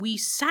We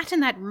sat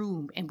in that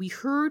room and we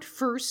heard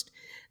first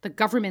the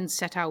government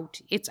set out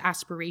its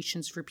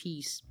aspirations for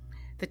peace.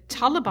 The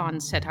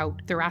Taliban set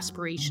out their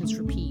aspirations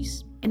for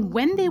peace. And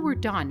when they were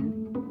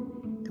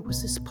done, there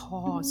was this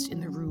pause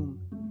in the room,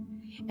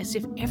 as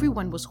if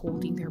everyone was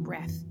holding their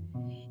breath.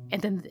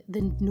 And then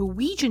the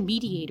Norwegian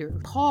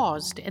mediator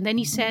paused, and then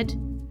he said,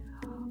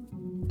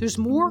 "There's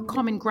more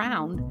common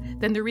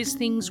ground than there is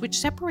things which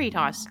separate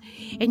us."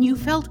 And you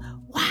felt,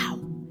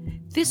 wow,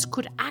 this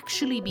could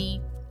actually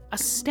be a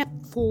step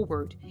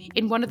forward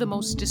in one of the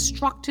most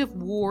destructive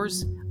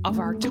wars of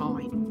our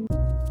time.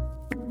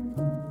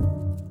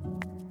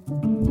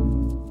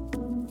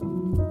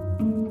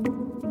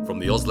 From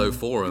the Oslo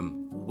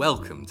Forum,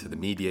 welcome to the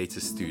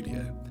Mediators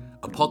Studio,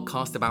 a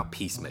podcast about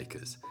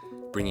peacemakers,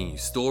 bringing you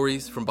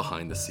stories from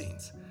behind the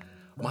scenes.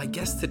 My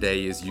guest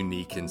today is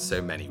unique in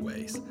so many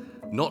ways,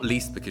 not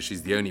least because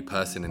she's the only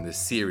person in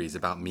this series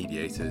about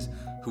mediators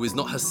who is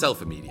not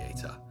herself a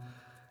mediator.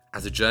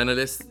 As a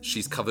journalist,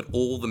 she's covered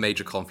all the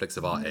major conflicts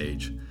of our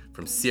age,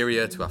 from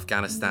Syria to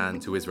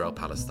Afghanistan to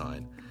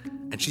Israel-Palestine,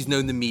 and she's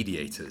known the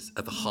mediators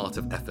at the heart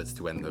of efforts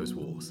to end those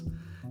wars.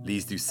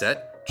 Lyse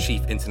Doucet,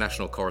 Chief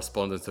International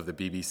Correspondent of the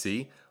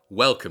BBC,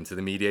 welcome to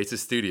the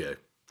Mediators Studio.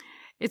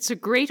 It's a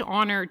great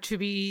honor to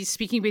be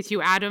speaking with you,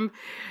 Adam.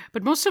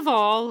 But most of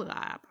all,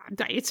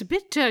 it's a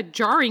bit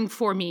jarring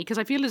for me because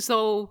I feel as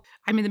though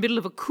I'm in the middle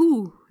of a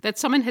coup, that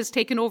someone has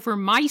taken over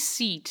my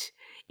seat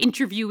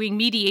interviewing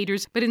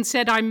mediators, but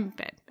instead I'm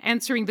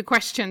answering the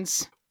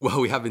questions. Well,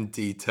 we have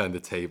indeed turned the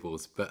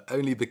tables, but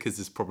only because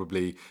there's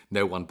probably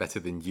no one better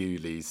than you,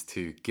 Lyse,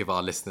 to give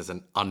our listeners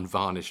an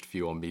unvarnished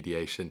view on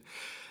mediation.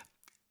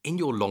 In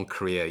your long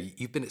career,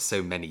 you've been at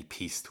so many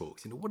peace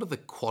talks. What are the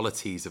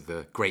qualities of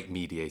the great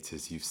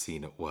mediators you've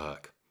seen at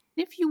work?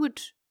 If you would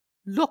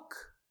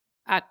look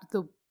at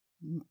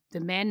the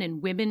men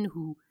and women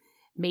who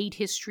made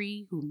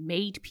history, who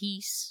made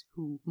peace,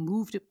 who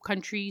moved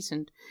countries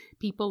and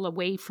people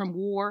away from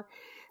war,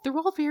 they're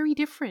all very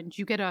different.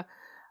 You get a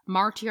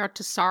Martti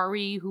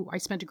Ahtisaari, who I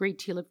spent a great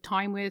deal of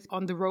time with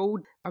on the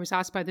road. I was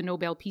asked by the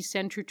Nobel Peace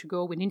Center to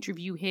go and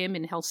interview him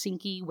in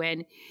Helsinki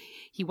when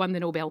he won the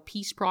Nobel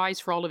Peace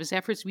Prize for all of his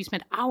efforts. We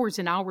spent hours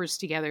and hours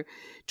together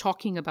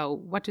talking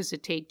about what does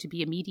it take to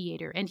be a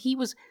mediator. And he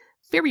was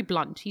very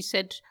blunt. He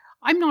said,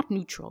 "I'm not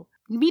neutral.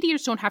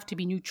 Mediators don't have to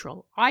be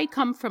neutral. I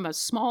come from a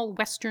small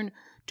Western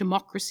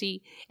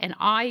democracy, and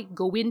I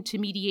go into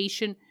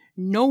mediation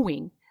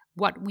knowing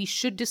what we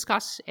should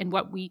discuss and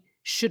what we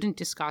shouldn't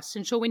discuss."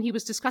 And so when he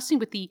was discussing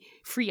with the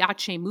Free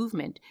Aceh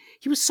movement,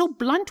 he was so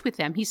blunt with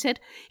them. He said,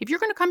 if you're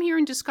going to come here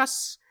and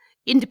discuss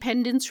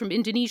independence from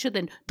Indonesia,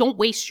 then don't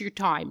waste your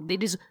time.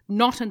 It is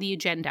not on the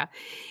agenda.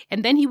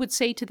 And then he would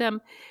say to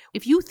them,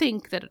 if you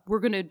think that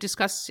we're going to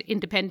discuss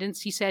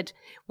independence, he said,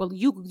 well,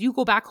 you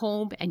go back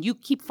home and you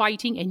keep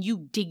fighting and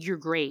you dig your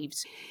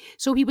graves.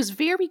 So he was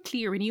very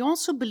clear. And he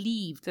also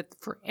believed that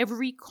for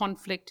every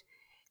conflict,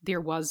 there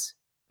was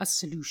a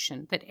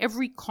solution, that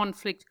every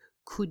conflict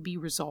could be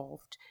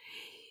resolved.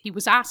 He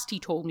was asked, he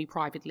told me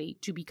privately,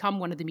 to become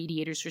one of the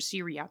mediators for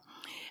Syria.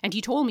 And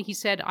he told me, he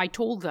said, I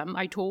told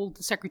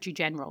the Secretary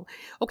General,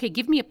 okay,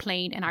 give me a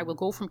plane and I will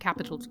go from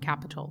capital to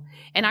capital.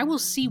 And I will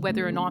see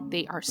whether or not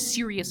they are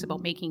serious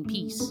about making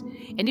peace.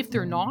 And if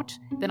they're not,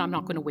 then I'm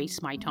not going to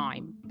waste my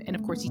time. And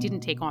of course, he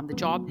didn't take on the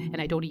job, and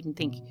I don't even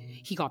think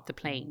he got the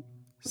plane.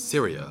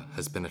 Syria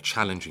has been a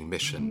challenging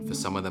mission for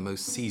some of the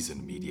most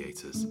seasoned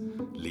mediators.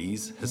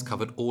 Lyse has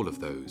covered all of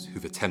those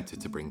who've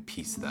attempted to bring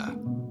peace there.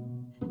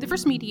 The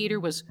first mediator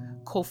was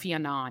Kofi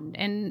Annan,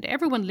 and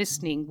everyone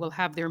listening will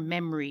have their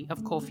memory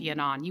of Kofi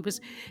Annan. He was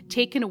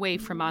taken away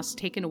from us,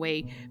 taken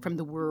away from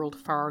the world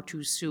far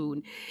too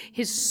soon.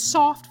 His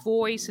soft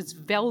voice, his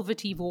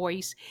velvety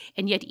voice,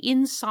 and yet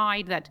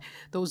inside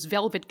those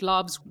velvet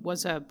gloves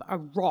was a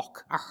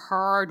rock, a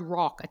hard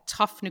rock, a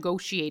tough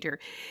negotiator.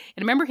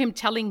 And I remember him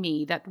telling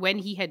me that when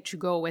he had to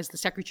go as the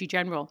Secretary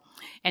General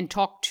and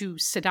talk to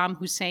Saddam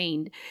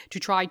Hussein to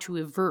try to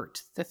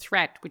avert the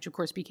threat, which of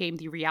course became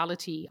the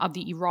reality of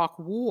the Iraq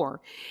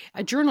War,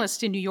 a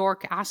journalist in New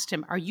York asked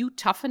him, "Are you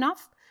tough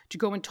enough to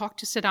go and talk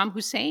to Saddam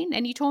Hussein?"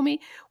 And he told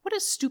me, what a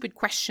stupid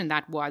question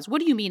that was. What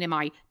do you mean, am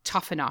I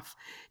tough enough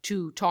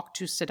to talk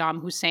to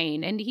Saddam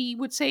Hussein? And he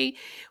would say,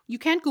 you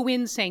can't go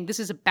in saying this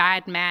is a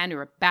bad man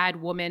or a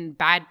bad woman,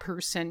 bad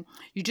person.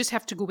 You just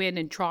have to go in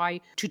and try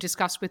to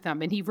discuss with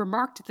them. And he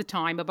remarked at the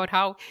time about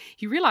how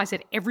he realized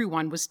that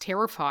everyone was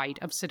terrified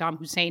of Saddam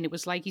Hussein. It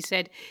was like, he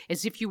said,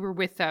 as if you were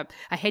with a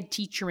head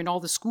teacher and all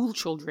the school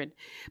children.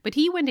 But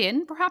he went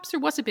in, perhaps there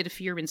was a bit of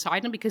fear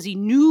inside him because he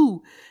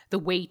knew the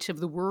weight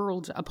of the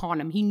world upon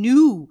him. He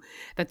knew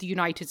that the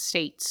United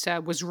States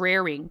was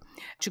raring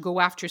to go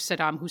after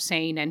Saddam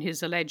Hussein and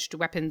his alleged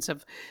weapons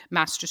of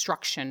mass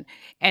destruction.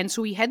 And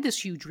so he had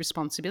this huge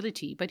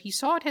responsibility, but he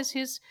saw it as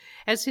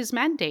his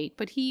mandate.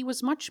 But he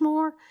was much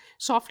more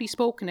softly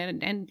spoken.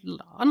 And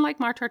unlike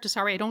Martti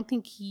Ahtisaari, I don't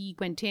think he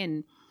went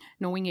in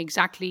knowing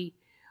exactly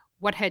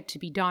what had to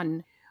be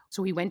done.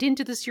 So he went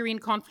into the Syrian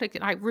conflict,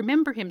 and I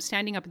remember him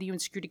standing up at the UN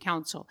Security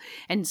Council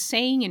and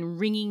saying in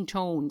ringing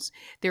tones,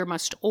 there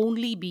must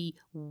only be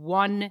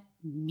one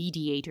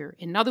mediator.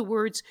 In other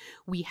words,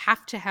 we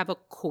have to have a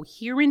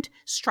coherent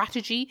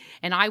strategy,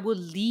 and I will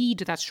lead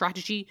that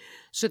strategy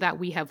so that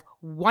we have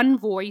one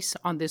voice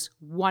on this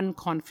one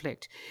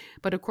conflict.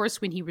 But of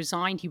course, when he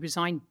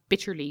resigned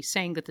bitterly,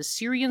 saying that the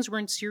Syrians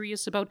weren't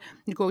serious about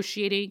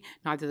negotiating,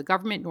 neither the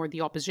government nor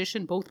the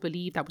opposition. Both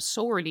believed. That was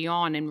so early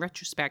on in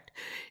retrospect.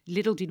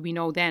 Little did we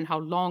know then how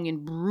long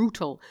and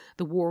brutal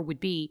the war would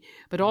be.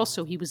 But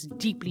also, he was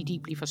deeply,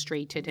 deeply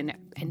frustrated and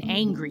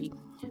angry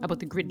about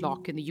the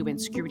gridlock in the UN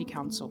Security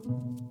Council.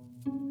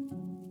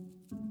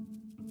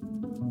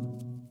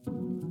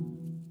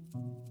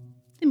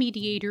 The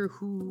mediator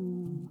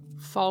who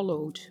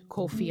followed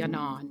Kofi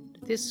Annan.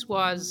 This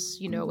was,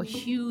 a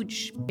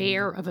huge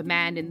bear of a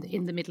man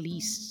in the Middle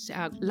East,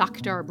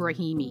 Lakhdar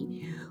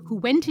Brahimi, who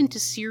went into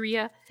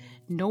Syria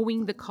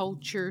knowing the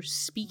culture,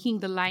 speaking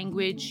the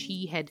language.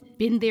 He had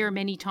been there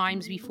many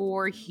times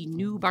before. He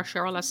knew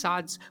Bashar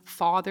al-Assad's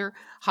father,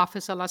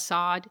 Hafiz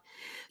al-Assad.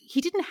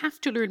 He didn't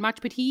have to learn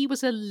much, but he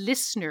was a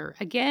listener.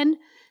 Again,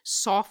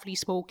 softly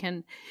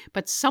spoken,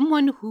 but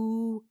someone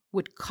who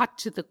would cut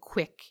to the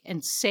quick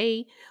and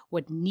say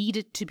what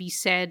needed to be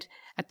said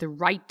at the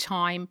right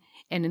time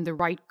and in the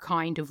right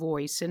kind of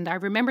voice. And I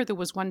remember there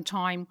was one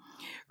time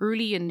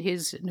early in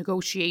his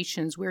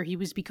negotiations where he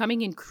was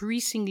becoming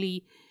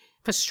increasingly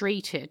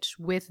frustrated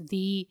with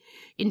the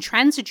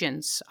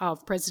intransigence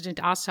of President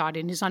Assad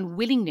and his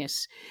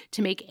unwillingness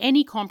to make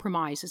any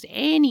compromises,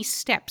 any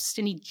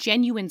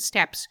genuine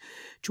steps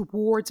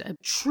towards a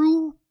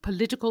true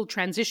political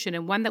transition,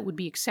 and one that would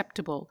be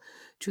acceptable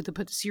to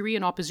the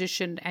Syrian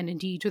opposition and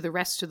indeed to the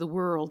rest of the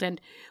world.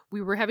 And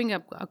we were having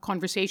a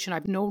conversation.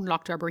 I've known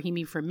Lakhdar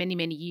Brahimi for many,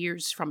 many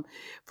years from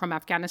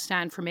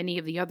Afghanistan, from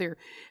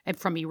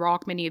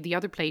Iraq, many of the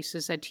other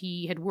places that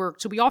he had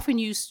worked. So we often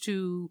used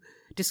to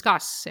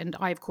discuss, and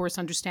I, of course,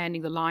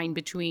 understanding the line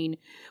between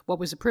what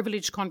was a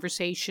privileged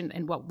conversation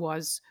and what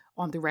was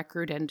on the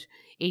record and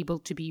able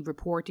to be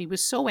reported. He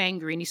was so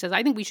angry, and he says,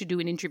 I think we should do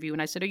an interview.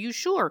 And I said, are you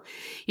sure?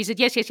 He said,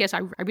 yes,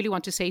 I really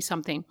want to say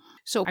something.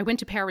 So I went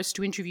to Paris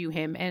to interview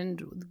him,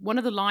 and one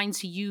of the lines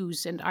he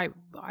used, and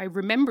I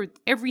remembered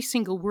every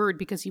single word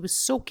because he was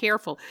so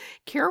careful,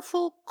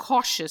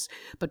 cautious,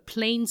 but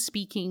plain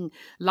speaking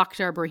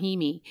Lakhdar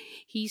Brahimi.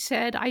 He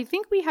said, I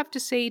think we have to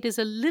say it is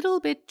a little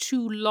bit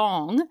too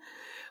long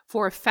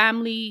for a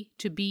family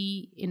to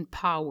be in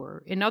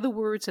power. In other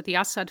words, that the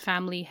Assad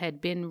family had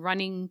been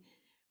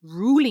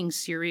ruling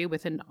Syria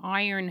with an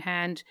iron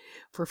hand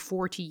for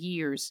 40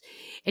 years.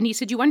 And he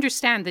said, you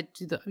understand that,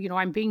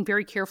 I'm being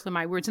very careful in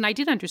my words. And I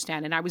did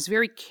understand, and I was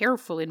very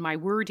careful in my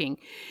wording.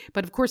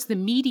 But of course, the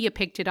media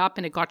picked it up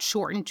and it got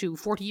shortened to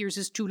 40 years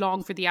is too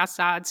long for the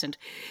Assads. And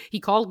he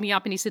called me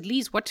up and he said,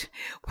 Lyse, what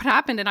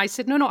happened? And I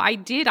said, no, I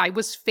did. I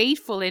was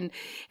faithful. And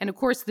of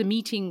course, the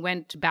meeting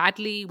went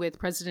badly with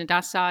President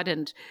Assad,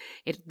 and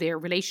their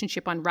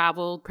relationship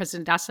unraveled.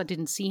 President Assad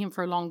didn't see him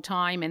for a long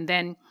time. And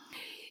then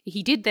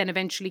he did then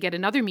eventually get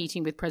another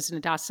meeting with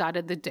President Assad,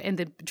 and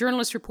the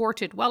journalist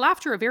reported, well,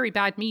 after a very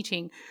bad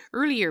meeting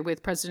earlier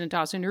with President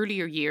Assad in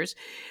earlier years,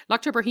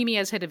 Lakhdar Brahimi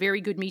has had a very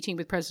good meeting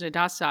with President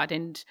Assad,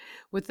 and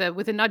with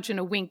a nudge and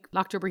a wink,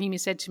 Lakhdar Brahimi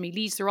said to me,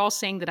 Lyse, they're all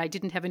saying that I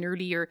didn't have an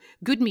earlier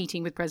good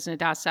meeting with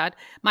President Assad.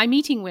 My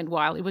meeting went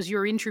well. It was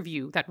your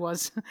interview that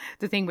was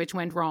the thing which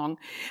went wrong.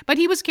 But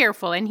he was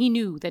careful, and he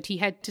knew that he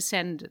had to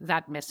send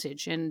that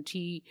message, and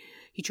he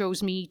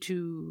chose me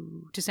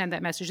to send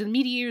that message. And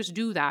mediators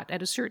do that.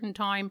 At a certain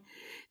time,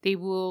 they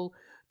will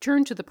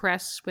turn to the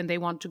press when they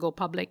want to go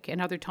public, and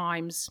other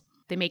times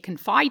they may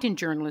confide in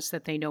journalists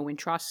that they know and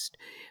trust,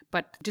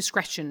 but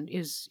discretion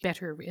is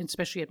better,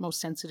 especially at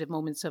most sensitive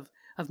moments of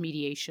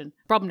mediation.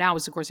 The problem now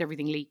is, of course,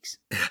 everything leaks.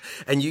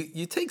 And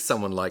you take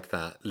someone like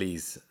that,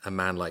 Lyse, a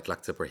man like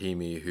Lakhdar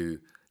Brahimi, who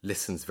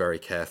listens very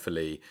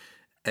carefully.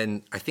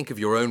 And I think of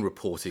your own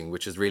reporting,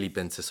 which has really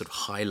been to sort of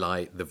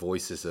highlight the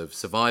voices of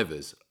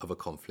survivors of a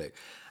conflict.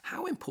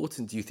 How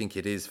important do you think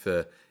it is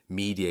for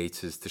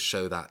mediators to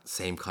show that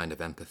same kind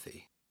of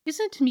empathy?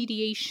 Isn't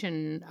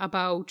mediation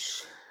about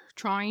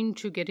trying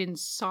to get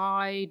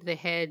inside the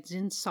heads,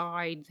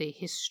 inside the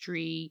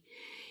history,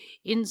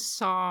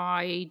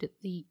 inside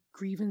the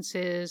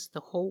grievances, the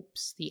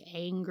hopes, the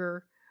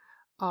anger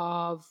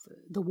of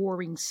the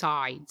warring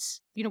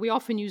sides? We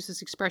often use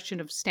this expression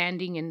of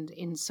standing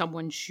in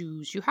someone's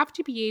shoes. You have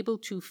to be able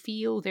to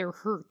feel their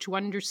hurt, to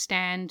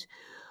understand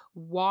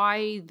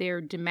why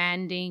they're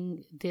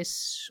demanding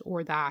this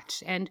or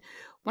that. And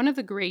one of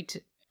the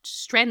great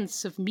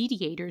strengths of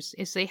mediators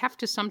is they have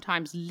to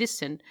sometimes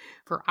listen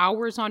for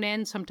hours on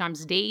end,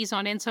 sometimes days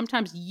on end,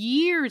 sometimes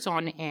years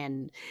on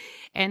end.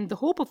 And the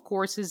hope, of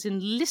course, is in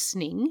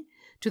listening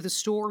to the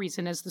stories,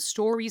 and as the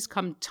stories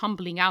come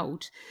tumbling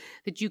out,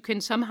 that you can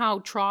somehow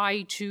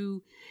try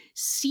to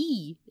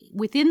see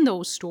within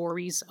those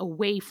stories a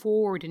way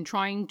forward, and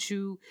trying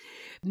to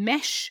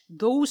mesh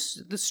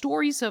the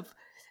stories of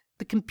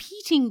the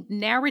competing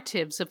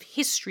narratives of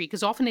history,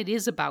 because often it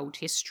is about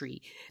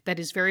history that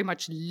is very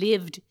much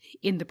lived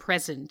in the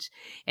present,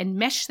 and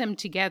mesh them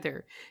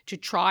together to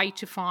try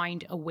to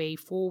find a way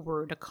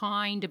forward, a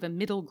kind of a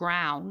middle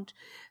ground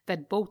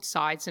that both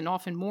sides, and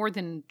often more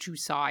than two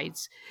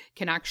sides,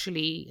 can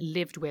actually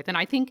live with. And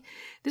I think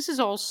this is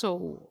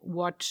also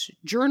what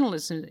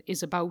journalism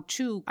is about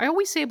too. I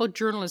always say about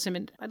journalism,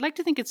 and I'd like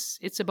to think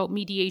it's about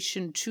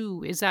mediation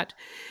too, is that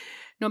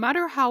no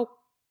matter how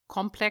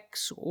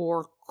complex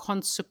or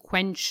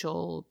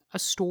consequential a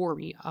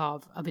story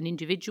of an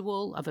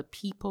individual, of a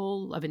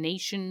people, of a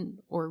nation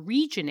or a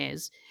region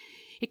is,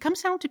 it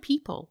comes down to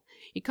people.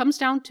 It comes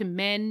down to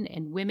men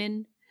and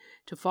women,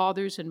 to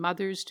fathers and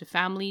mothers, to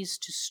families,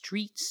 to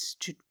streets,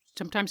 to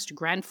sometimes to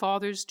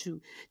grandfathers,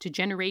 to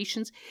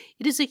generations.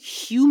 It is a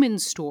human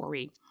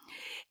story.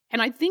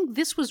 And I think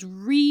this was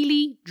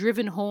really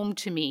driven home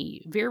to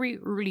me very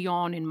early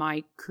on in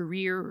my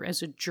career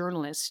as a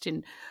journalist,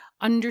 in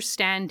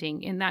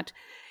understanding in that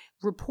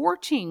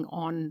reporting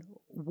on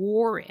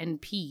war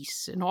and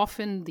peace, and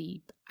often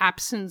the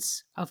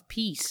absence of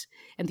peace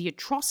and the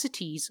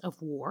atrocities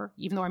of war,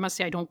 even though I must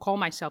say I don't call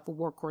myself a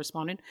war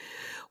correspondent,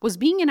 was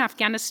being in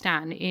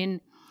Afghanistan in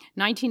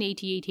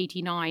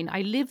 1988-89.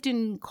 I lived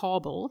in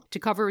Kabul to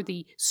cover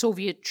the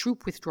Soviet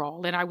troop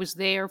withdrawal, and I was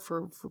there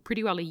for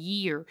pretty well a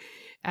year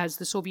as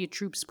the Soviet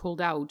troops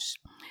pulled out.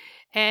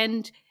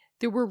 And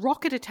there were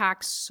rocket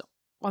attacks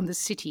on the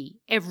city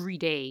every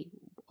day,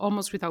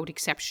 almost without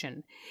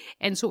exception.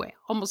 And so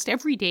almost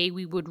every day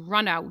we would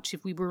run out,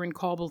 if we were in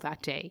Kabul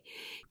that day,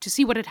 to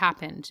see what had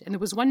happened. And there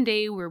was one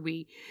day where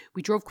we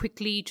drove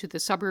quickly to the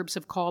suburbs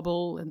of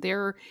Kabul, and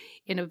there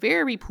in a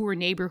very poor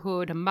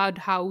neighborhood, a mud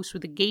house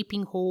with a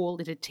gaping hole,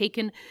 it had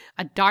taken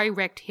a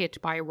direct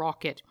hit by a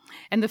rocket.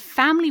 And the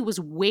family was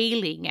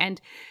wailing, and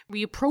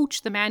we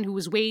approached the man who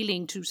was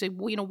wailing to say,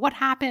 well, what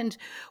happened?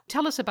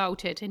 Tell us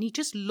about it. And he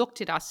just looked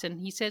at us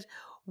and he said,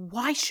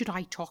 why should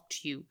I talk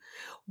to you?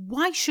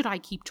 Why should I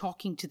keep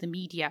talking to the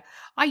media?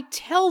 I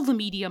tell the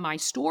media my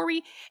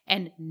story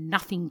and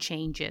nothing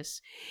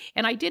changes.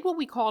 And I did what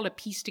we call a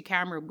piece to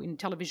camera in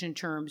television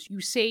terms.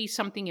 You say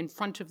something in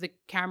front of the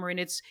camera and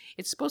it's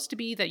supposed to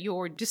be that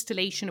your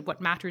distillation of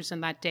what matters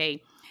in that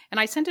day. And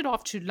I sent it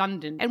off to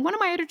London. And one of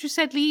my editors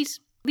said,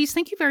 Lyse,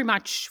 thank you very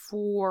much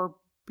for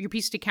your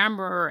piece to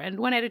camera. And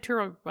one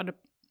editor on a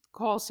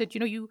call said,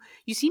 you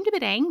seemed a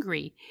bit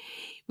angry,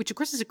 which of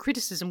course is a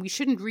criticism. We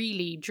shouldn't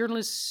really.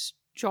 Journalist's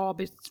job,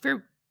 it's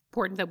very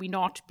important that we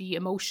not be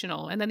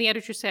emotional. And then the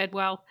editor said,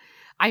 well,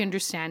 I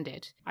understand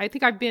it. I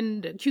think I've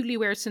been acutely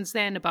aware since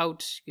then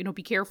about,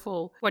 be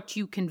careful what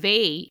you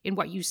convey in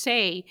what you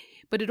say.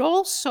 But it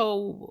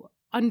also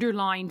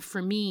underlined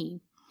for me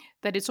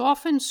that it's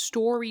often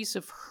stories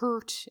of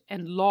hurt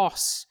and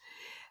loss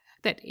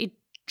that it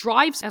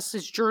drives us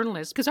as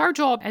journalists, because our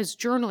job as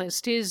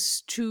journalists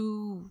is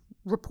to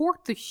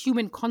report the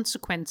human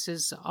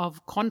consequences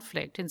of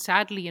conflict, and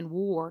sadly in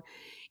war,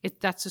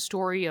 that's a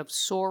story of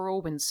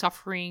sorrow and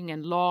suffering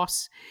and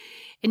loss.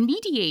 And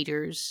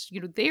mediators,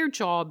 their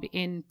job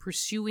in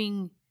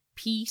pursuing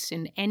peace,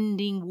 in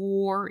ending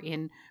war,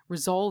 in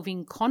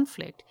resolving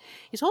conflict,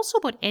 is also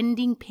about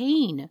ending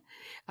pain,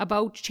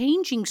 about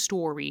changing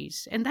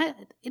stories, and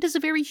that it is a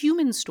very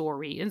human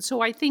story. And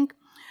so I think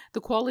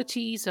the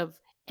qualities of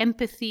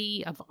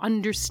empathy, of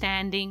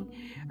understanding,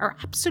 are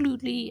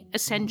absolutely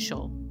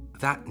essential.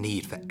 That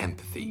need for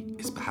empathy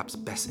is perhaps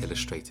best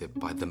illustrated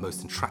by the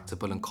most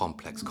intractable and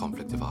complex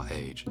conflict of our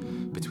age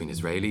between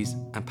Israelis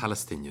and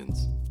Palestinians.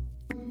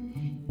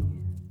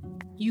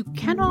 You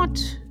cannot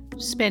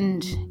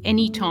spend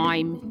any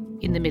time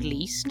in the Middle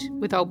East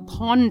without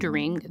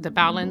pondering the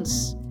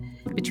balance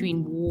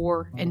between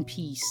war and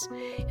peace.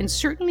 And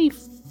certainly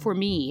for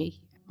me,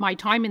 my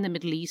time in the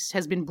Middle East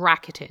has been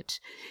bracketed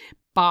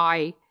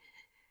by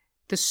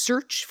the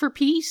search for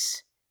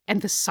peace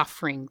and the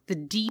suffering, the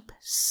deep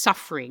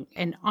suffering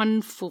and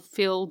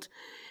unfulfilled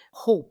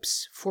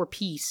hopes for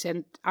peace.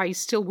 And I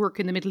still work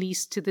in the Middle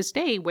East to this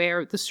day,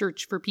 where the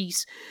search for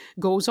peace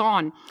goes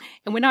on.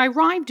 And when I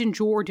arrived in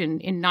Jordan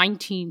in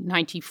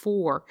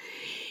 1994,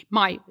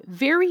 my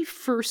very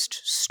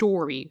first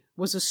story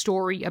was a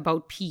story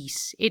about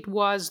peace. It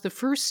was the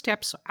first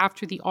steps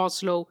after the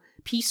Oslo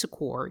Peace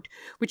Accord,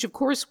 which of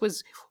course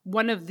was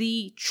one of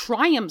the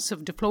triumphs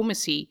of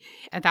diplomacy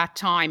at that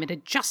time. It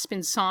had just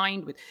been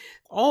signed with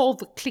all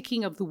the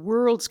clicking of the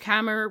world's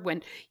camera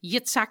when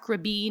Yitzhak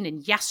Rabin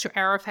and Yasser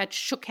Arafat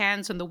shook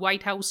hands on the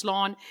White House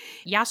lawn.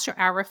 Yasser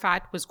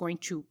Arafat was going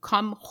to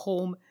come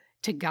home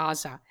to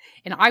Gaza.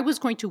 And I was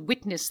going to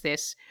witness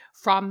this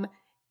from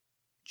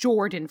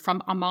Jordan,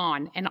 from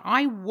Amman. And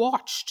I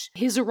watched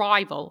his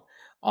arrival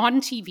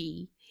on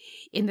TV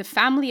in the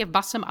family of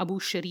Bassem Abu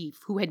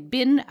Sharif, who had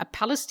been a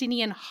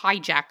Palestinian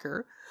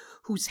hijacker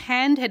whose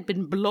hand had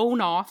been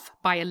blown off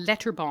by a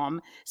letter bomb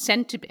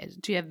sent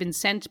to have been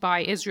sent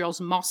by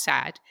Israel's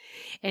Mossad.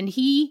 And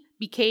he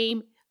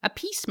became a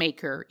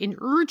peacemaker in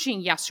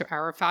urging Yasser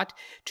Arafat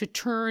to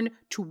turn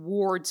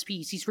towards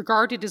peace. He's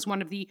regarded as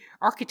one of the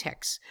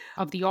architects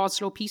of the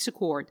Oslo Peace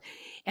Accord.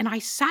 And I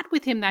sat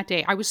with him that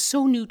day. I was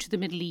so new to the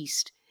Middle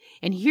East.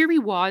 And here he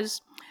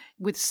was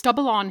with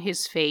stubble on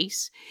his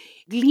face,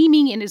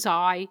 gleaming in his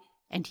eye,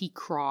 and he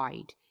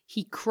cried.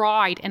 He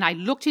cried, and I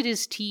looked at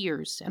his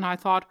tears, and I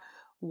thought,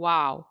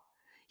 wow.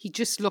 He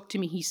just looked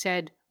at me. He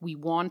said, we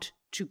want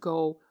to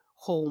go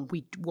home.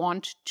 We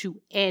want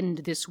to end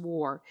this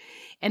war.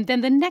 And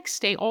then the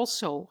next day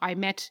also, I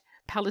met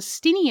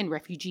Palestinian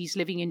refugees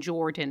living in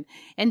Jordan,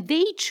 and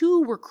they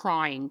too were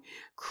crying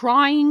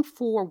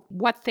for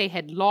what they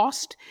had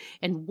lost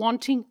and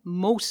wanting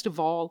most of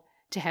all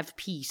to have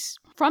peace.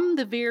 From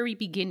the very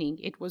beginning,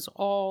 it was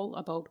all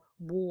about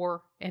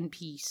war and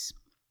peace.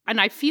 And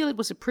I feel it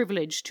was a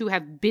privilege to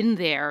have been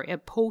there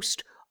at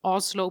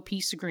post-Oslo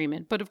peace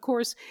agreement. But of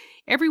course,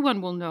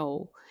 everyone will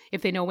know,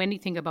 if they know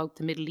anything about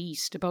the Middle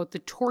East, about the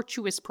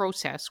tortuous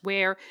process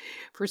where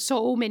for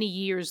so many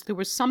years there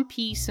was some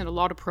peace and a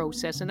lot of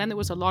process, and then there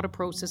was a lot of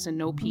process and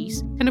no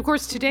peace. And of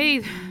course,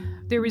 today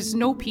there is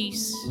no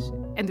peace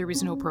and there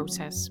is no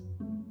process.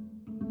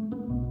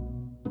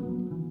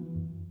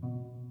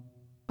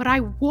 But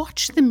I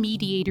watched the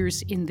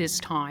mediators in this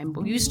time.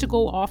 We used to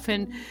go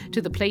often to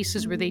the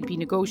places where they'd be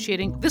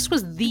negotiating. This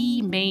was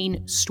the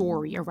main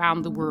story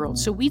around the world.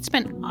 So we'd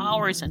spend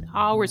hours and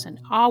hours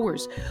and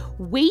hours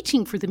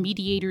waiting for the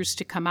mediators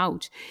to come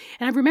out.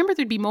 And I remember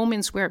there'd be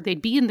moments where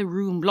they'd be in the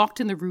room,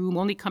 locked in the room,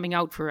 only coming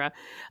out for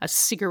a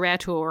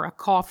cigarette or a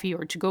coffee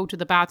or to go to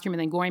the bathroom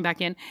and then going back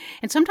in.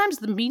 And sometimes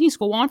the meetings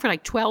go on for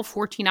like 12,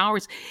 14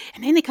 hours.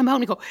 And then they come out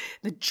and they go,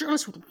 the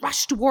journalists would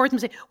rush towards them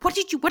and say, what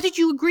did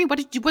you agree?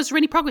 Was there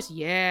any progress?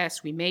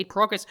 Yes, we made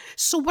progress.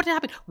 So what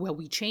happened? Well,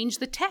 we changed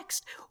the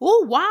text.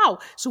 Oh, wow.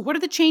 So what are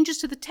the changes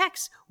to the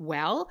text?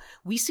 Well,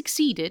 we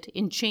succeeded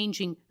in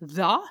changing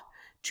the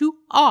to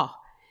a.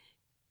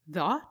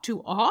 The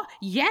to a?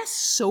 Yes,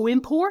 so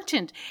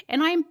important.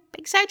 And I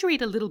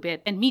exaggerate a little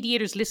bit, and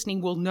mediators listening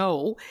will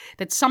know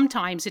that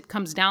sometimes it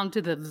comes down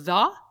to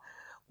the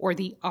or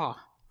the a.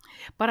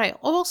 But I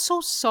also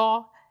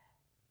saw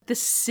the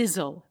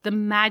sizzle, the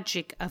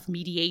magic of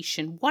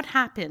mediation. What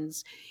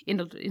happens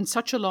in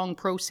such a long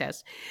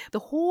process? The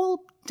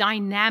whole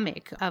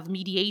dynamic of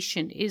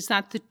mediation is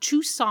that the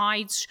two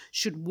sides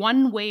should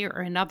one way or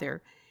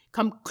another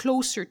come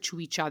closer to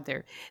each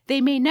other.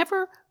 They may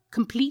never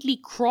completely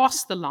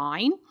cross the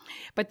line,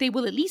 but they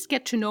will at least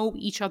get to know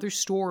each other's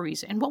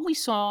stories. And what we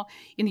saw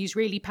in the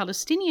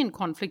Israeli-Palestinian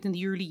conflict in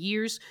the early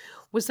years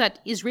was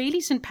that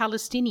Israelis and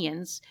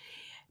Palestinians,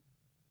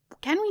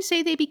 can we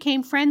say they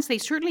became friends? They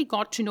certainly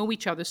got to know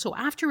each other. So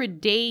after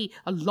a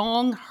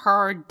long,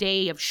 hard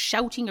day of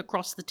shouting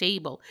across the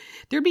table,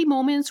 there'd be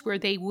moments where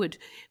they would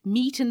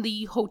meet in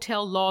the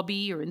hotel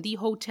lobby or in the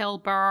hotel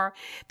bar.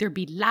 There'd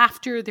be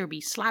laughter. There'd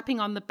be slapping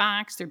on the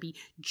backs. There'd be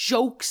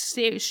jokes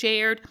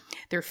shared.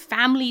 Their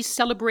families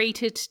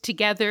celebrated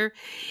together.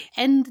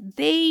 And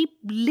they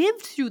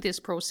lived through this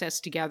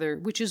process together,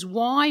 which is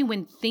why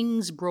when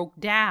things broke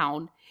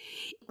down,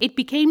 it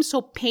became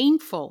so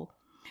painful,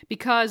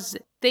 because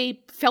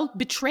they felt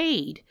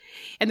betrayed.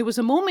 And there was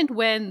a moment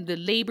when the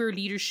labor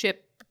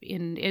leadership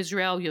in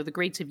Israel, the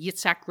greats of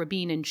Yitzhak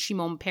Rabin and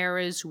Shimon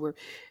Peres, who were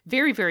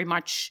very, very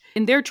much,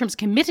 in their terms,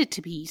 committed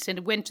to peace, and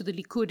it went to the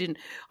Likud. And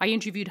I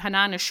interviewed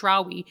Hanan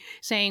Ashrawi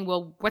saying,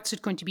 well, what's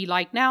it going to be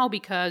like now?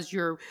 Because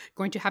you're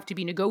going to have to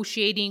be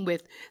negotiating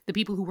with the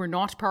people who were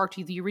not part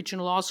of the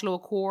original Oslo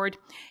Accord.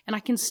 And I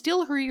can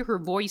still hear her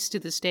voice to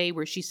this day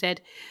where she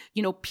said,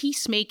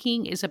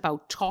 peacemaking is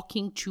about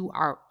talking to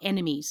our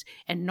enemies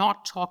and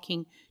not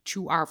talking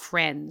to our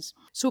friends.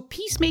 So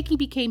peacemaking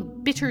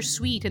became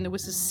bittersweet, and there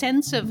was a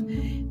sense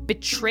of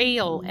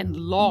betrayal and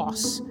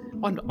loss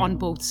on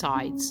both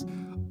sides.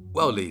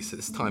 Well, Lyse, at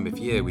this time of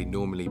year, we'd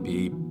normally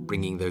be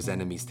bringing those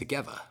enemies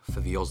together for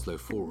the Oslo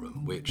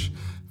Forum, which,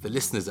 for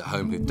listeners at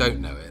home who don't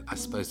know it, I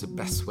suppose the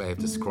best way of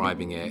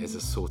describing it is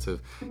a sort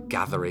of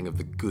gathering of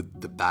the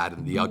good, the bad,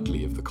 and the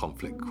ugly of the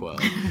conflict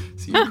world.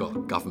 So you've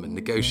got government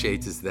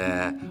negotiators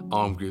there,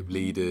 armed group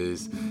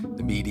leaders,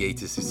 the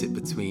mediators who sit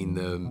between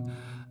them,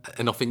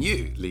 and often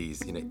you,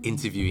 Lyse,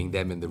 interviewing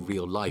them in the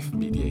real-life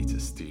mediator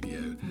studio.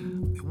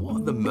 What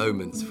are the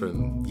moments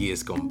from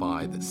years gone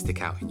by that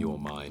stick out in your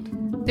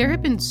mind? There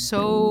have been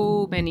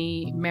so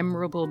many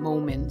memorable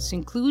moments,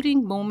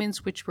 including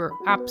moments which were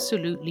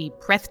absolutely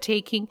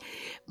breathtaking,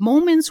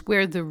 moments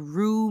where the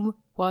room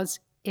was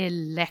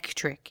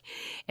electric.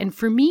 And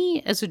for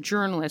me, as a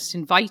journalist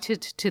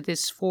invited to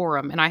this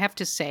forum, and I have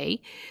to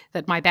say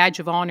that my badge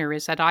of honor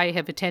is that I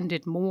have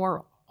attended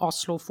more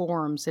Oslo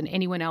forums than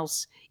anyone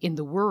else in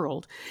the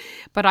world.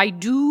 But I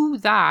do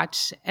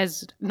that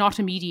as not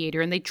a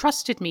mediator, and they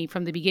trusted me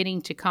from the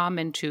beginning to come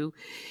and to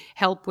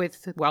help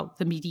with,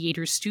 the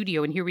mediator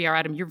studio. And here we are,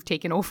 Adam, you've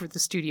taken over the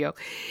studio.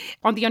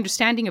 On the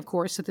understanding, of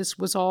course, that this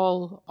was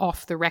all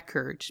off the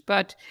record.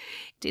 But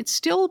it's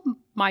still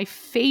my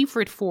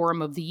favorite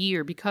forum of the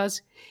year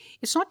because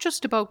it's not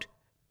just about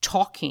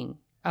talking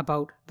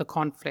about the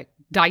conflict,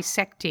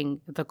 dissecting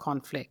the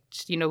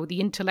conflict, the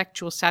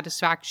intellectual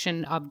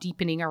satisfaction of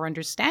deepening our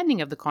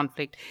understanding of the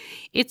conflict.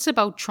 It's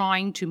about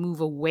trying to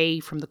move away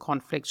from the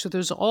conflict. So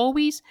there's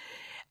always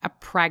a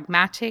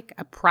pragmatic,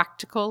 a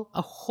practical,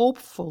 a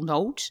hopeful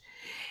note.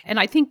 And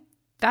I think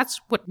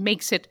that's what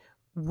makes it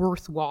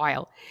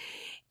worthwhile.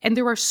 And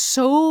there are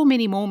so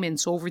many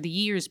moments over the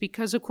years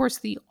because, of course,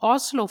 the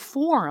Oslo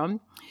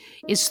Forum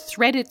is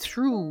threaded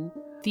through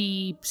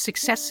the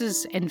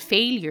successes and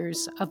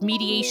failures of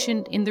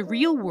mediation in the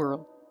real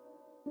world.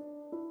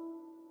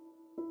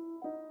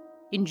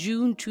 In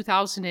June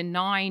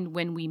 2009,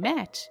 when we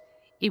met,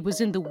 it was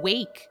in the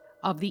wake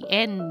of the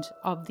end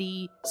of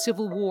the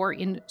civil war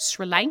in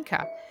Sri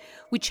Lanka,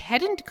 which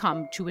hadn't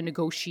come to a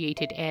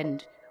negotiated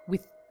end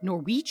with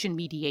Norwegian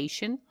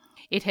mediation.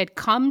 It had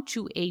come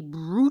to a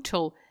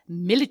brutal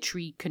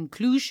military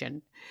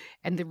conclusion,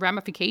 and the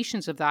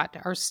ramifications of that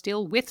are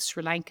still with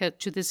Sri Lanka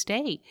to this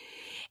day.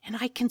 And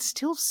I can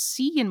still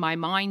see in my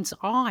mind's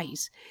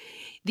eyes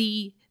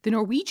the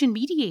Norwegian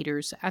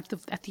mediators at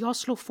the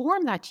Oslo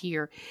Forum that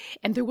year.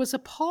 And there was a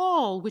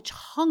pall which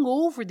hung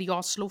over the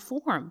Oslo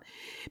Forum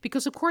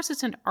because, of course,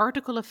 it's an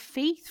article of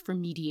faith for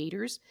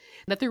mediators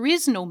that there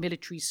is no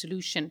military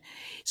solution.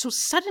 So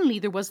suddenly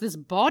there was this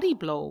body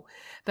blow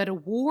that a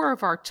war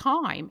of our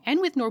time, and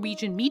with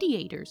Norwegian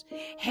mediators,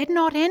 had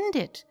not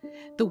ended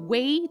the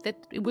way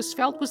that it was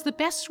felt was the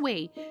best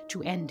way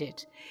to end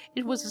it.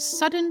 It was a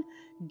sudden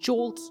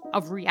jolt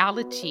of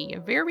reality, a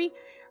very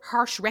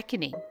harsh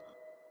reckoning.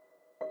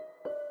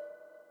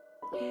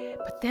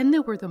 But then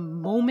there were the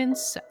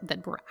moments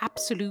that were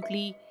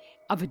absolutely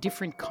of a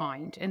different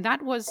kind. And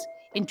that was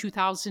in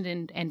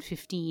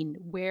 2015,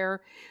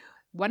 where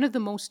one of the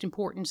most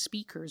important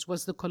speakers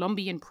was the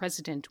Colombian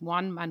president,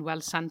 Juan Manuel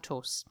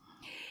Santos.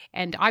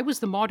 And I was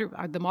the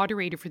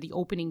moderator for the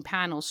opening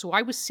panel. So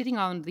I was sitting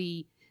on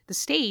the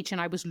stage and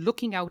I was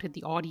looking out at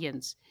the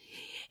audience.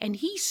 And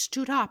he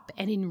stood up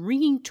and in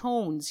ringing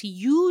tones, he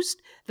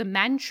used the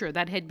mantra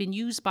that had been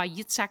used by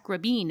Yitzhak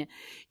Rabin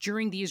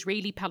during the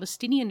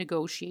Israeli-Palestinian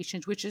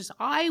negotiations, which is,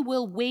 I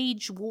will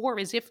wage war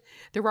as if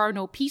there are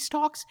no peace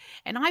talks,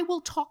 and I will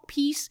talk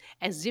peace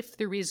as if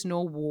there is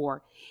no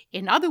war.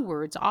 In other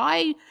words,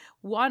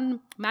 Juan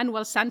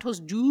Manuel Santos,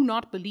 do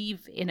not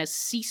believe in a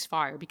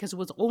ceasefire because it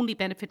will only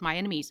benefit my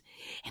enemies.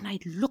 And I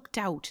looked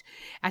out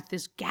at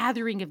this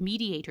gathering of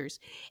mediators,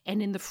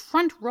 and in the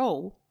front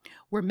row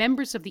were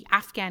members of the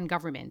Afghan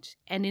government.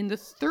 And in the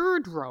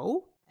third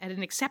row, at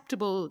an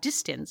acceptable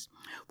distance,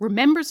 were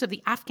members of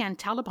the Afghan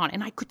Taliban.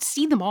 And I could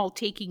see them all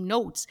taking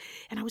notes.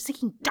 And I was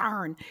thinking,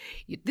 darn,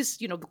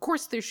 this, of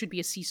course there should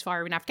be a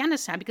ceasefire in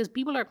Afghanistan because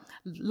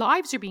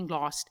lives are being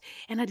lost.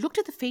 And I looked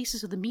at the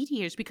faces of the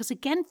mediators because,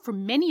 again, for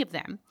many of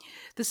them,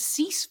 the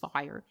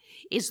ceasefire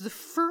is the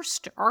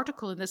first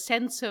article in the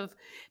sense of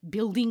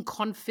building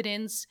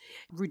confidence,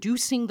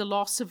 reducing the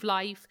loss of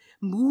life,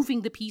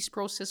 moving the peace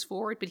process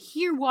forward. But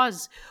here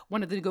was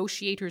one of the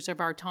negotiators of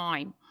our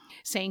time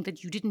saying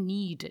that you didn't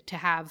need to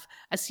have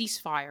a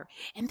ceasefire.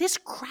 And this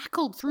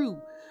crackled through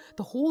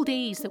the whole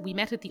days that we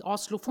met at the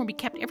Oslo Forum.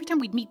 Every time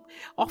we'd meet,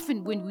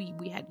 often when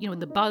we had, in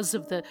the buzz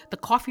of the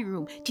coffee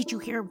room, did you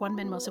hear one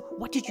man say,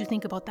 what did you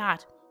think about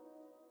that?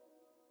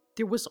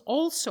 There was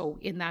also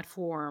in that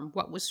forum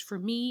what was for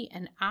me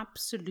an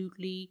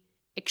absolutely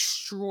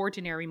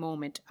extraordinary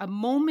moment, a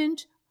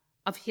moment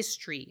of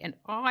history. And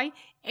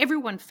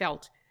everyone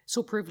felt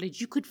so privileged.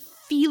 You could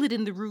feel it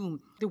in the room.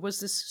 There was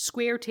this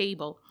square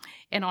table,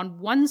 and on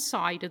one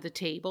side of the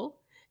table,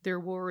 there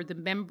were the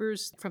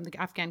members from the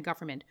Afghan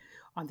government.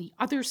 On the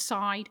other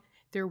side,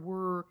 there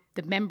were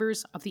the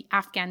members of the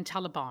Afghan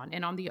Taliban.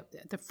 And on the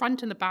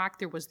front and the back,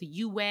 there was the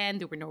UN,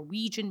 there were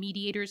Norwegian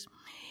mediators.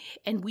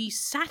 And we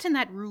sat in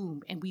that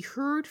room and we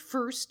heard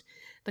first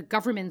the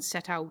government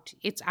set out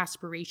its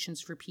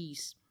aspirations for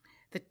peace.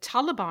 The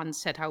Taliban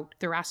set out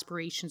their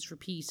aspirations for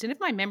peace. And if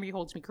my memory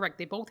holds me correct,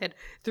 they both had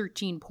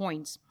 13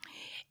 points.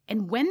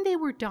 And when they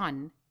were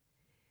done,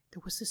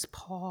 there was this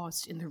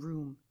pause in the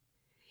room,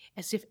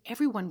 as if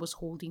everyone was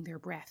holding their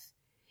breath.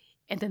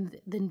 And then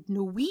the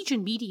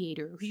Norwegian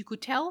mediator, who you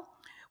could tell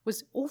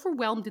was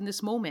overwhelmed in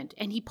this moment,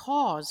 and he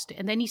paused,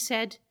 and then he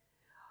said,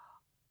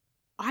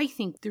 I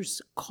think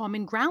there's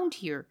common ground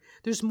here.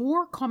 There's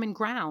more common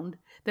ground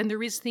than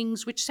there is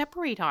things which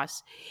separate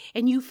us.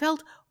 And you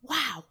felt,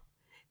 wow,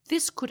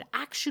 this could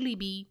actually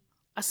be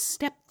a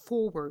step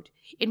forward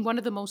in one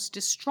of the most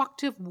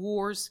destructive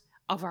wars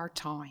of our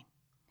time.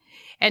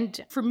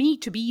 And for me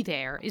to be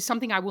there is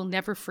something I will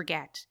never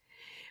forget.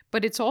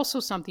 But it's also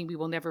something we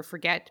will never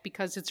forget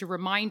because it's a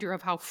reminder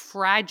of how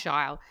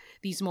fragile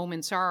these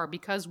moments are,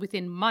 because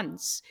within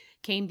months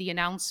came the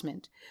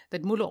announcement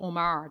that Mullah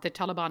Omar, the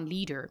Taliban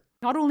leader,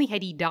 not only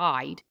had he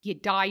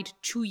had died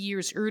 2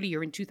 years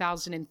earlier in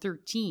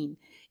 2013.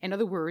 In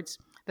other words,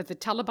 that the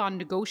Taliban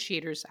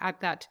negotiators at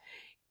that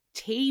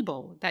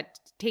table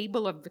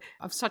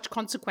of such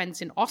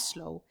consequence in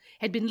Oslo,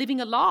 had been living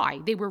a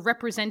lie. They were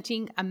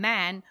representing a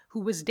man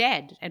who was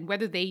dead, and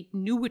whether they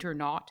knew it or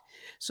not.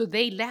 So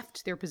they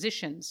left their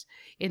positions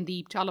in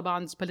the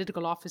Taliban's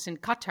political office in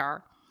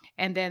Qatar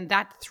And then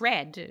that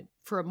thread,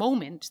 for a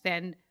moment,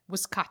 then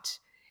was cut.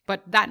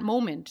 But that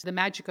moment, the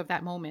magic of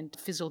that moment,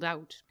 fizzled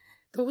out.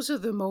 Those are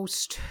the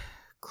most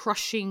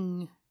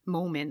crushing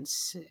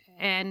moments.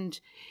 And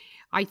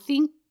I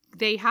think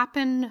they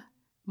happen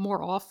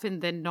more often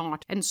than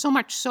not. And so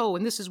much so,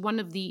 and this is one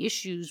of the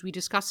issues we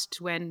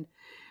discussed when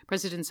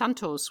President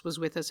Santos was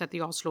with us at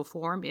the Oslo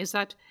Forum, is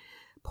that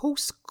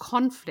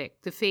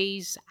post-conflict, the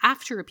phase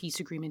after a peace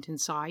agreement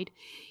inside,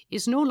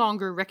 is no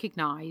longer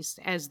recognized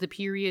as the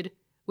period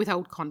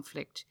without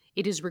conflict.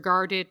 It is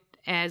regarded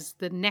as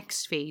the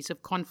next phase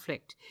of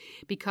conflict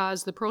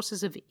because the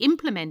process of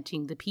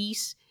implementing the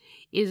peace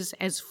is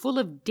as full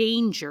of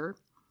danger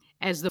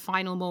as the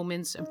final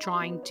moments of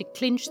trying to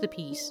clinch the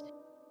peace.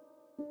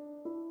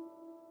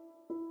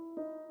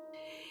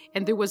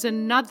 And there was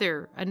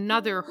another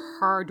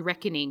hard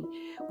reckoning,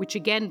 which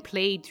again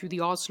played through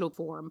the Oslo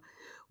Forum,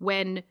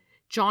 when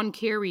John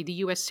Kerry, the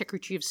US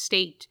Secretary of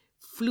State,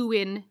 flew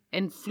in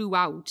and flew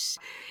out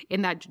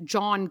in that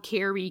John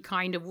Kerry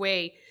kind of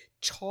way,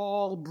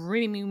 tall,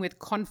 brimming with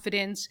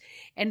confidence,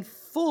 and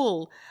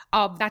full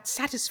of that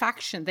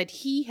satisfaction that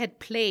he had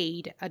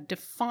played a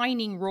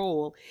defining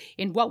role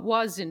in what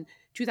was in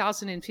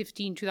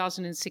 2015,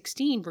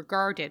 2016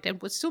 regarded,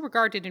 and was still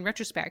regarded in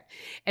retrospect,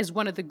 as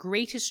one of the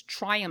greatest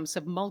triumphs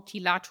of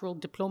multilateral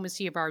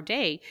diplomacy of our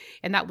day,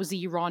 and that was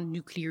the Iran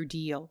nuclear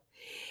deal.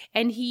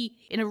 And he,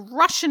 in a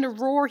rush and a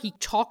roar, he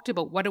talked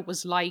about what it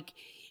was like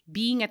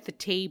being at the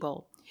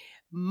table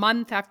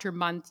month after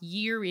month,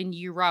 year in,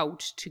 year out,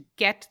 to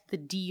get the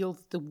deal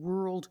the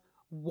world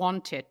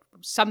wanted.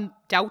 Some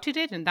doubted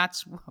it, and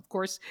that's, of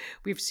course,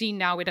 we've seen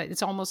now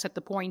it's almost at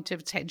the point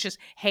of just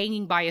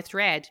hanging by a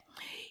thread.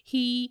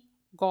 He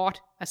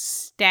got a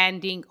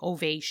standing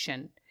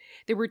ovation.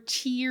 There were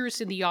tears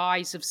in the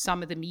eyes of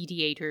some of the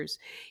mediators.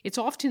 It's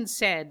often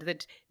said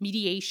that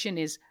mediation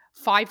is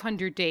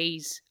 500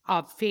 days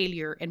of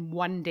failure and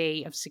 1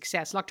 day of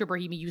success. Dr.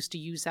 Brahimi used to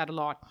use that a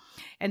lot.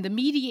 And the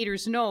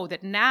mediators know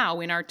that now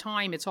in our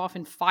time, it's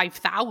often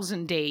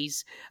 5,000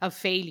 days of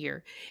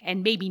failure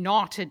and maybe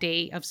not a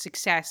day of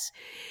success.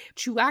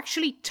 To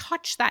actually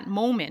touch that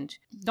moment,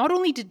 not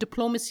only did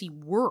diplomacy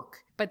work,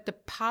 but the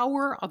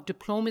power of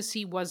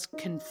diplomacy was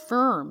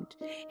confirmed,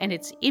 and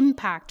its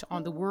impact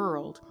on the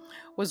world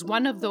was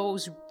one of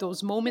those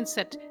moments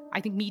that I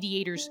think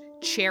mediators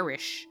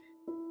cherish.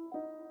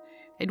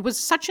 It was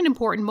such an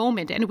important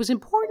moment, and it was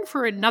important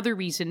for another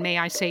reason, may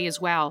I say, as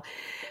well,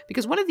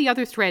 because one of the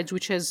other threads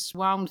which has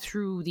wound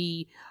through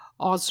the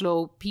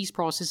Oslo peace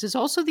process is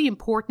also the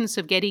importance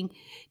of getting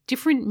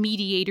different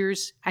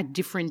mediators at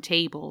different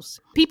tables.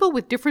 People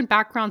with different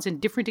backgrounds and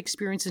different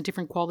experiences and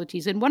different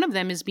qualities, and one of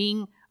them is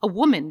being a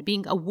woman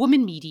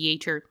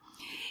mediator.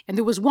 And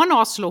there was one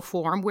Oslo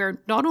forum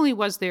where not only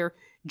was there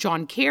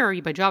John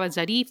Kerry, but Javad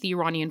Zarif, the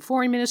Iranian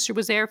foreign minister,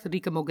 was there,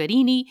 Federica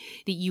Mogherini,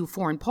 the EU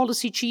foreign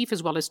policy chief,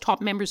 as well as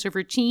top members of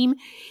her team.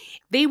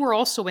 They were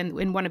also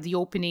in one of the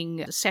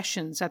opening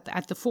sessions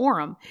at the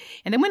forum.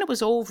 And then when it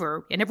was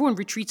over, and everyone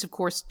retreats, of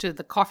course, to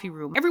the coffee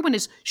room, everyone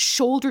is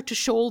shoulder to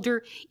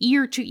shoulder,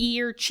 ear to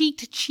ear, cheek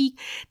to cheek,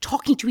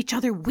 talking to each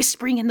other,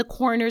 whispering in the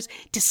corners,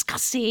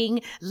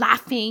 discussing,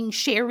 laughing,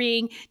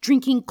 sharing,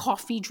 drinking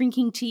coffee,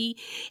 drinking tea.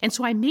 And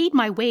so I made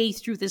my way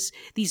through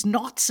these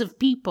knots of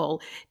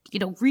people,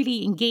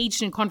 really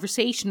engaged in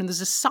conversation. And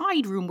there's a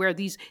side room where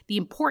the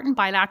important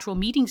bilateral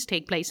meetings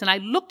take place. And I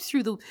looked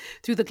through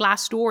the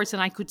glass doors,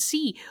 and I could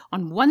see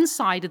on one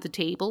side of the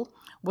table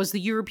was the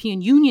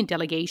European Union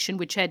delegation,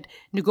 which had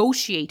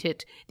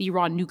negotiated the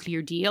Iran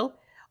nuclear deal.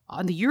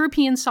 On the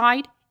European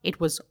side, it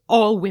was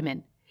all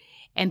women.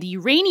 And the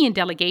Iranian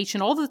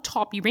delegation, all the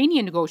top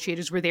Iranian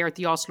negotiators were there at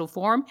the Oslo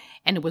Forum,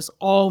 and it was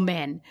all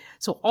men.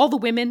 So all the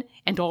women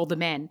and all the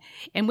men.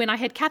 And when I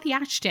had Cathy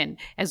Ashton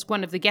as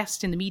one of the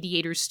guests in the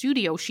mediator's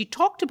studio, she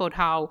talked about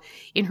how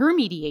in her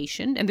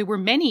mediation, and there were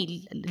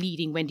many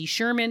leading, Wendy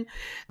Sherman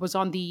was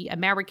on the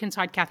American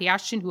side, Cathy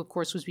Ashton, who of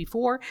course was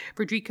before,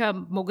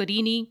 Federica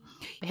Mogherini,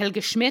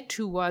 Helga Schmidt,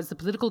 who was the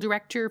political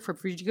director for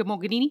Federica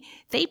Mogherini,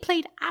 they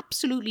played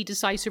absolutely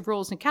decisive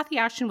roles. And Cathy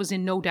Ashton was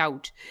in no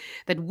doubt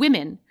that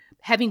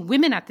having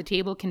women at the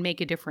table can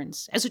make a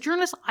difference. As a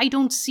journalist, I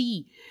don't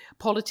see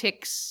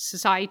politics,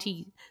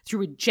 society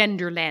through a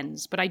gender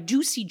lens, but I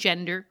do see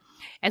gender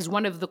as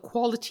one of the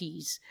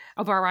qualities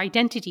of our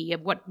identity,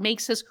 of what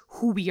makes us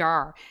who we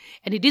are.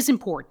 And it is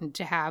important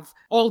to have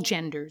all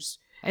genders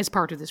as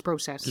part of this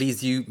process.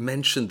 Lyse, you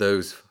mentioned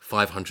those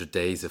 500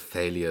 days of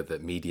failure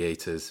that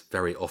mediators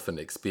very often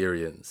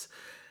experience.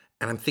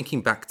 And I'm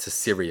thinking back to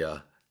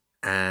Syria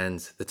and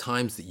the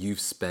times that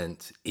you've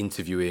spent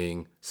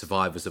interviewing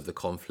survivors of the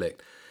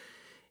conflict.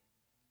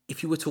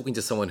 If you were talking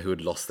to someone who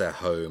had lost their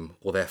home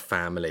or their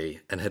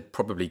family and had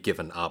probably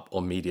given up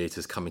on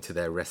mediators coming to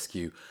their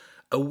rescue,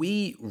 are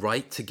we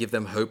right to give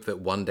them hope that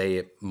one day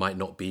it might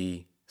not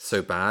be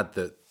so bad,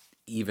 that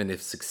even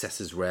if success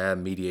is rare,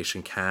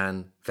 mediation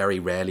can very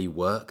rarely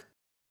work?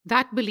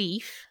 That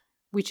belief,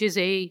 which is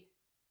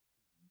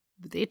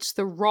it's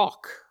the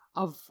rock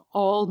of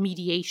all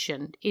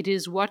mediation. It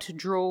is what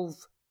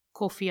drove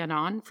Kofi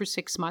Annan for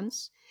 6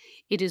 months.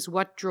 It is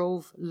what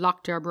drove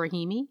Lakhdar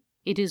Brahimi.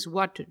 It is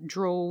what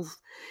drove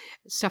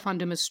Staffan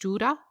de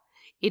Mistura.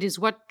 It is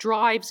what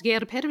drives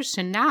Geir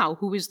Pedersen now,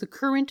 who is the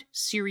current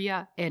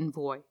Syria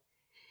envoy.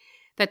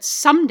 That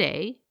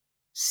someday,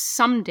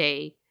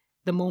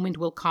 the moment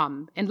will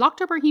come. And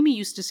Lakhdar Brahimi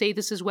used to say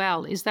this as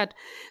well, is that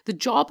the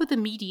job of the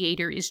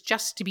mediator is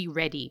just to be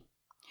ready,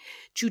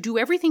 to do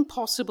everything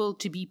possible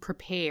to be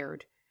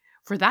prepared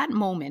for that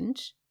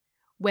moment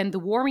when the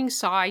warring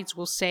sides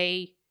will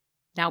say,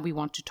 now we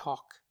want to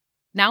talk.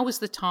 Now is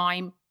the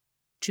time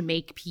to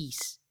make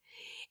peace.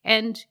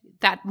 And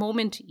that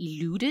moment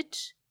eluded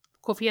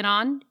Kofi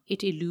Annan,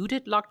 it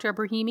eluded Lakhdar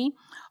Brahimi,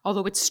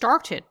 although it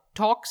started.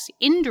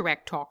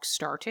 Indirect talks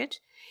started.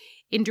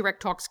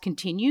 Indirect talks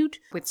continued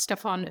with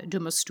Staffan de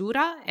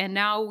Mistura, and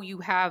now you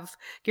have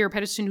Geir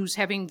Pedersen who's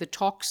having the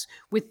talks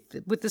with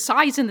the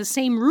sides in the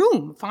same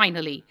room,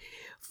 finally,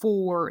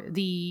 for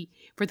the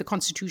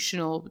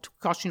constitutional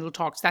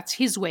talks. That's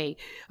his way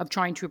of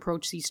trying to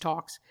approach these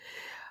talks.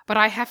 But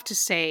I have to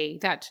say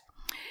that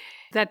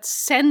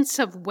sense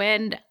of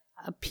when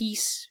a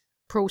peace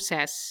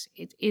process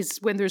is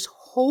when there's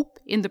hope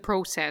in the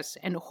process,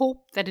 and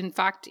hope that in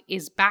fact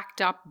is backed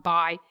up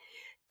by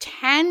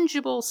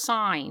tangible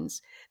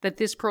signs that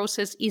this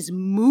process is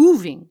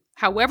moving,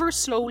 however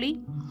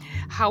slowly,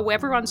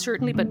 however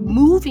uncertainly, but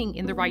moving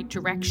in the right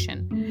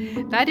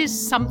direction. That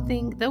is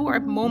something, though are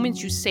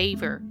moments you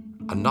savor.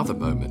 Another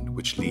moment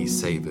which Lyse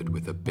savoured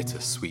with a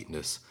bitter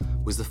sweetness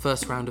was the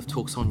first round of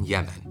talks on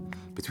Yemen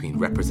between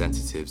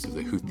representatives of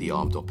the Houthi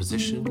armed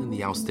opposition and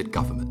the ousted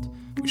government,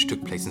 which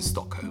took place in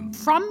Stockholm.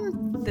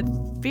 From the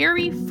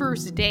very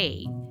first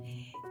day,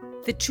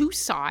 the two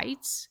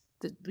sides,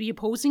 the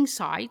opposing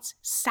sides,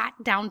 sat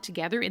down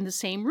together in the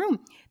same room.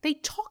 They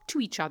talked to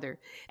each other.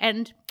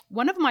 And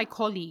one of my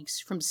colleagues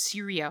from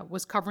Syria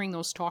was covering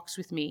those talks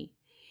with me.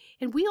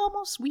 And we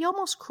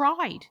almost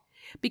cried,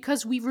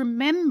 because we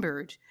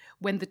remembered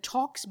when the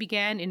talks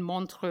began in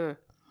Montreux,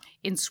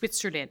 in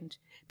Switzerland,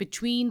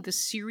 between the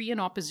Syrian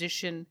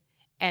opposition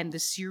and the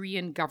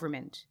Syrian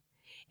government,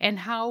 and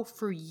how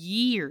for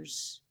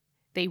years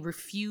they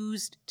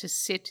refused to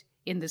sit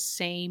in the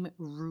same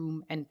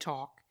room and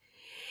talk.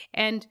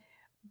 And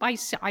I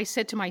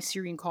said to my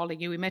Syrian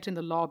colleague, we met in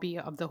the lobby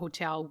of the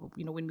hotel,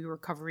 when we were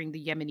covering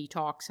the Yemeni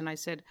talks, and I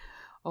said,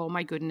 oh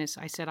my goodness,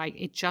 I said,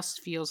 it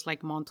just feels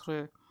like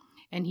Montreux.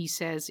 And he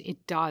says,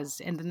 it does.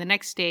 And then the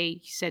next day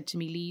he said to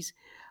me, Lyse,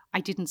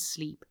 I didn't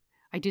sleep.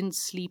 I didn't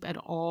sleep at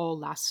all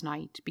last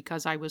night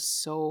because I was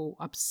so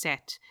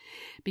upset,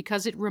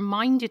 because it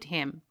reminded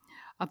him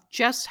of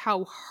just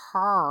how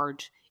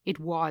hard it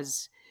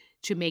was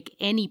to make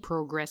any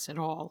progress at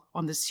all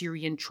on the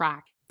Syrian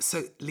track.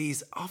 So,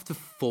 Lyse, after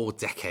 4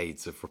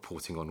 decades of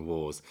reporting on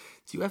wars,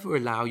 do you ever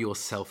allow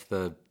yourself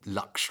the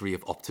luxury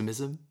of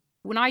optimism?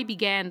 When I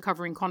began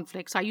covering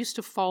conflicts, I used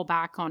to fall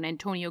back on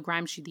Antonio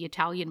Gramsci, the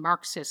Italian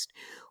Marxist,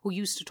 who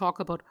used to talk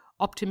about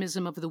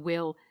optimism of the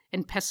will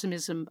and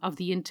pessimism of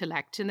the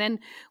intellect. And then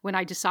when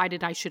I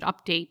decided I should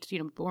update,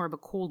 more of a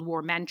Cold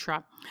War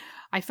mantra,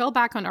 I fell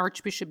back on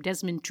Archbishop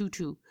Desmond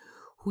Tutu,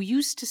 who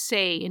used to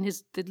say in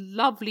the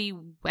lovely,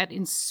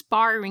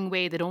 inspiring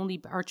way that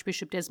only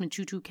Archbishop Desmond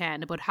Tutu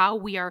can, about how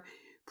we are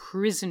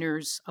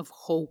prisoners of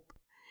hope.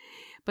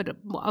 But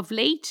of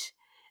late,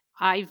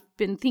 I've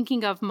been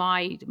thinking of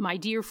my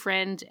dear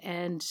friend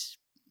and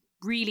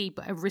really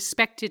a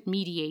respected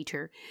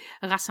mediator,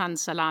 Ghassan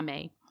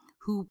Salameh,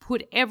 who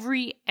put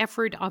every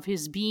effort of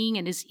his being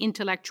and his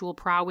intellectual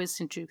prowess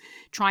into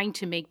trying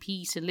to make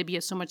peace in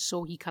Libya, so much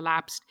so he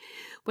collapsed.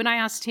 When I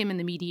asked him in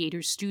the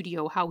mediator's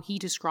studio how he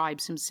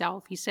describes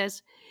himself, he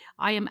says,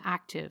 I am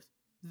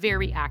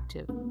very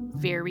active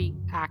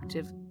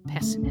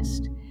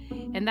pessimist.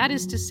 And that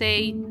is to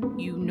say,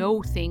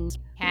 things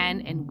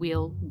can and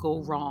will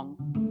go wrong.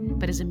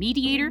 But as a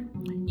mediator,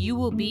 you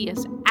will be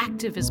as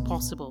active as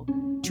possible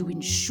to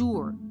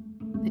ensure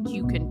that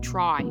you can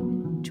try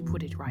to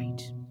put it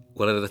right.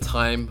 Well, at a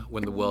time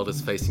when the world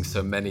is facing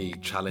so many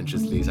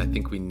challenges, Lyse, I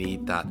think we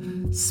need that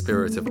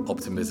spirit of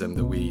optimism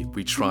that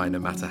we try no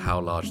matter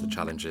how large the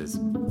challenge is.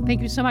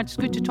 Thank you so much. It's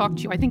good to talk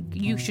to you. I think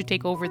you should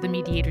take over the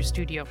mediator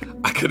studio.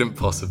 I couldn't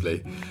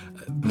possibly.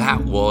 That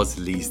was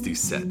Lyse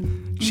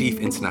Doucet, Chief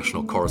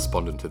International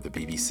Correspondent of the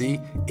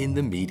BBC in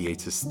the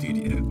Mediators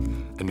Studio,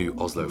 a new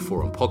Oslo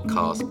Forum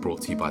podcast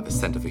brought to you by the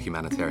Centre for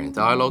Humanitarian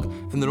Dialogue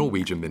and the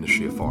Norwegian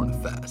Ministry of Foreign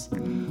Affairs.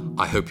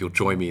 I hope you'll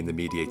join me in the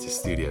Mediators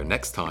Studio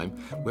next time,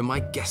 when my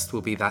guest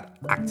will be that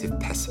active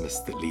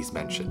pessimist that Lyse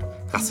mentioned,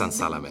 Ghassan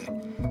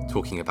Salameh,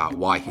 talking about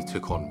why he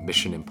took on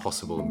Mission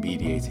Impossible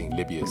mediating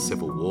Libya's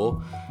civil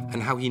war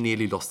and how he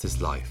nearly lost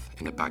his life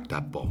in a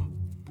Baghdad bomb.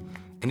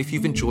 And if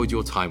you've enjoyed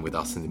your time with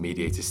us in the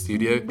Mediator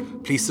Studio,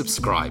 please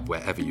subscribe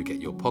wherever you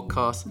get your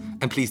podcasts,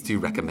 and please do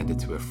recommend it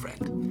to a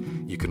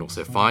friend. You can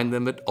also find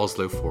them at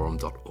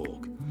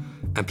osloforum.org.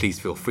 And please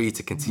feel free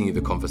to continue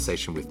the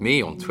conversation with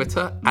me on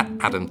Twitter at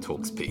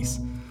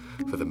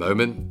AdamTalksPeace. For the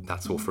moment,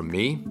 that's all from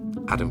me,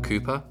 Adam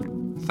Cooper.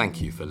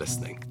 Thank you for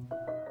listening.